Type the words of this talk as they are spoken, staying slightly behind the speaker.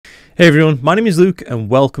Hey everyone, my name is Luke and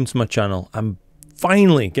welcome to my channel. I'm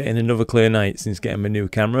finally getting another clear night since getting my new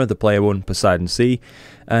camera, the Player One Poseidon C,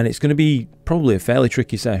 and it's going to be probably a fairly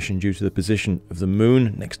tricky session due to the position of the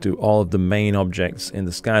moon next to all of the main objects in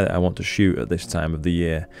the sky that I want to shoot at this time of the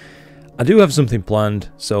year. I do have something planned,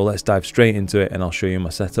 so let's dive straight into it and I'll show you my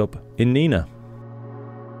setup in Nina.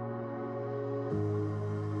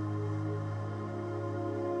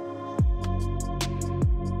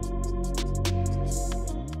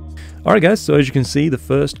 Alright guys, so as you can see, the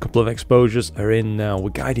first couple of exposures are in now. We're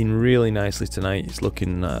guiding really nicely tonight. It's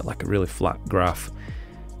looking like a really flat graph.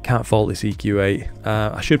 Can't fault this EQ8.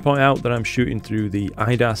 I should point out that I'm shooting through the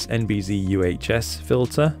IDAS NBZ UHS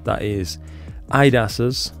filter. That is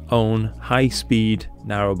IDAS's own high-speed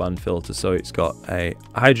narrowband filter. So it's got a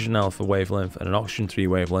hydrogen alpha wavelength and an oxygen 3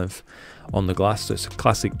 wavelength on the glass. So it's a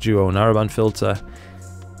classic duo narrowband filter.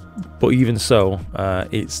 But even so,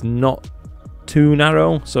 it's not too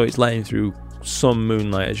narrow, so it's letting through some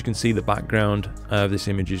moonlight. As you can see, the background of this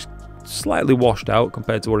image is slightly washed out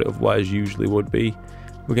compared to what it otherwise usually would be.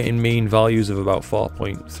 We're getting mean values of about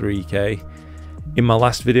 4.3k. In my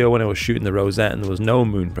last video when I was shooting the rosette and there was no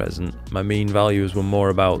moon present, my mean values were more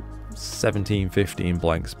about 1750 in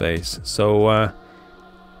blank space. So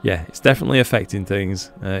yeah, it's definitely affecting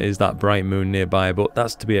things. Is that bright moon nearby, but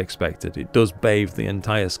that's to be expected. It does bathe the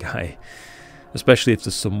entire sky, especially if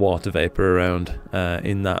there's some water vapor around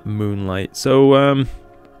in that moonlight. So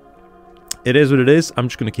it is what it is. I'm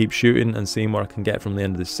just going to keep shooting and seeing what I can get from the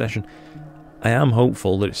end of this session. I am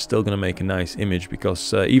hopeful that it's still going to make a nice image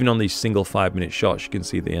because even on these single 5-minute shots, you can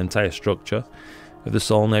see the entire structure of the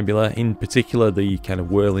Sol Nebula. In particular, the kind of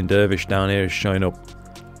whirling dervish down here is showing up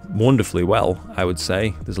wonderfully well, I would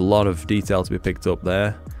say. There's a lot of detail to be picked up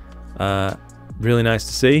there. Really nice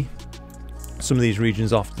to see. Some of these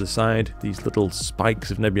regions off to the side, these little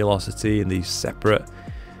spikes of nebulosity and these separate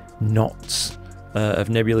knots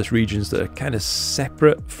of nebulous regions that are kind of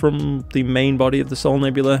separate from the main body of the Sol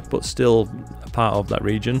Nebula, but still a part of that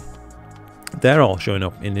region. They're all showing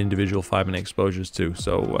up in individual 5-minute exposures too,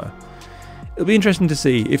 so it'll be interesting to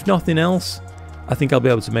see. If nothing else, I think I'll be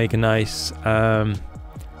able to make a nice kind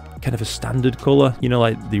of a standard colour, you know,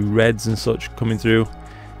 like the reds and such coming through,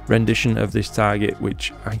 rendition of this target,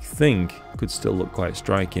 which I think could still look quite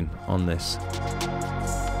striking on this.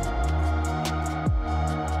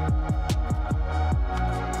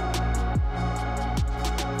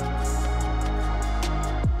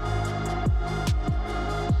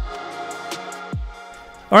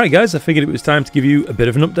 Alright guys, I figured it was time to give you a bit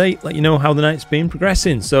of an update, let you know how the night's been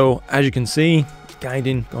progressing. So as you can see,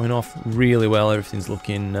 guiding going off really well, everything's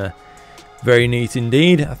looking very neat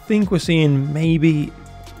indeed. I think we're seeing maybe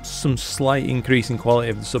some slight increase in quality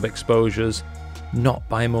of the sub-exposures, not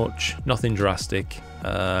by much, nothing drastic,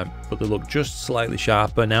 but they look just slightly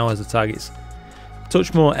sharper now as the target's a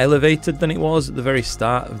touch more elevated than it was at the very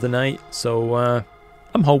start of the night. So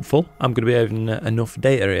I'm hopeful I'm going to be having enough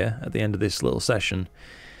data here at the end of this little session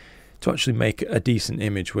to actually make a decent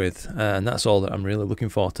image with, and that's all that I'm really looking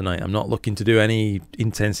for tonight. I'm not looking to do any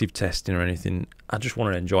intensive testing or anything. I just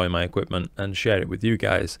want to enjoy my equipment and share it with you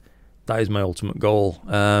guys. That is my ultimate goal.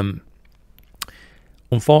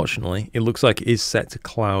 Unfortunately, it looks like it is set to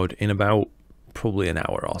cloud in about probably an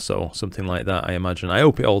hour or so, something like that, I imagine. I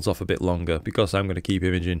hope it holds off a bit longer because I'm going to keep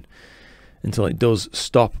imaging until it does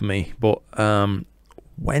stop me. But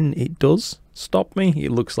when it does stop me,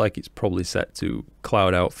 it looks like it's probably set to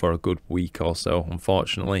cloud out for a good week or so,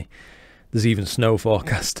 unfortunately. There's even snow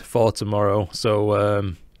forecast for tomorrow,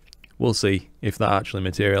 so we'll see if that actually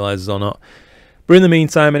materializes or not. But in the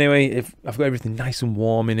meantime, anyway, if I've got everything nice and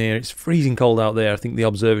warm in here. It's freezing cold out there. I think the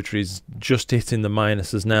observatory is just hitting the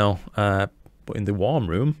minuses now. But in the warm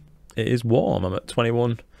room, it is warm. I'm at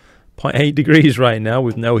 21.8 degrees right now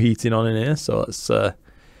with no heating on in here. So that's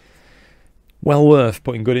well worth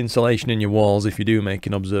putting good insulation in your walls if you do make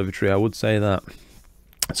an observatory. I would say that.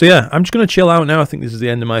 So yeah, I'm just going to chill out now. I think this is the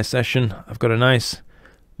end of my session. I've got a nice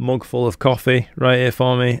mug full of coffee right here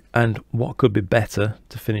for me. And what could be better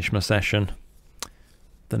to finish my session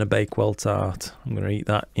than a Bakewell tart? I'm going to eat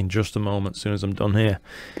that in just a moment as soon as I'm done here.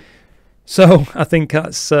 So I think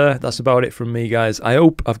that's about it from me, guys. I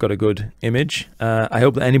hope I've got a good image. I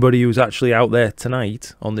hope that anybody who's actually out there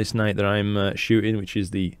tonight on this night that I'm shooting, which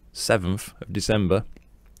is the 7th of December,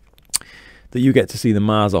 that you get to see the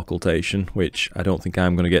Mars occultation, which I don't think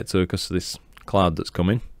I'm going to get to because of this cloud that's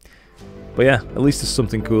coming. But yeah, at least there's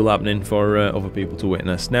something cool happening for other people to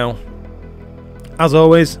witness. Now, as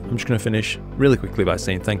always, I'm just going to finish really quickly by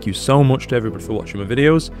saying thank you so much to everybody for watching my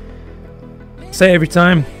videos. I say it every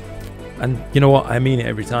time, And you know what? I mean it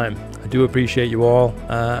every time. I do appreciate you all,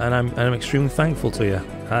 and I'm extremely thankful to you.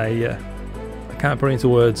 I can't put into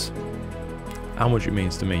words how much it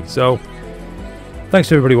means to me. So thanks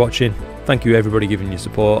to everybody watching. Thank you everybody giving you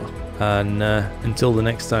support. And until the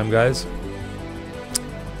next time, guys,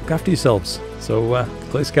 look after yourselves. So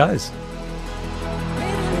clear skies.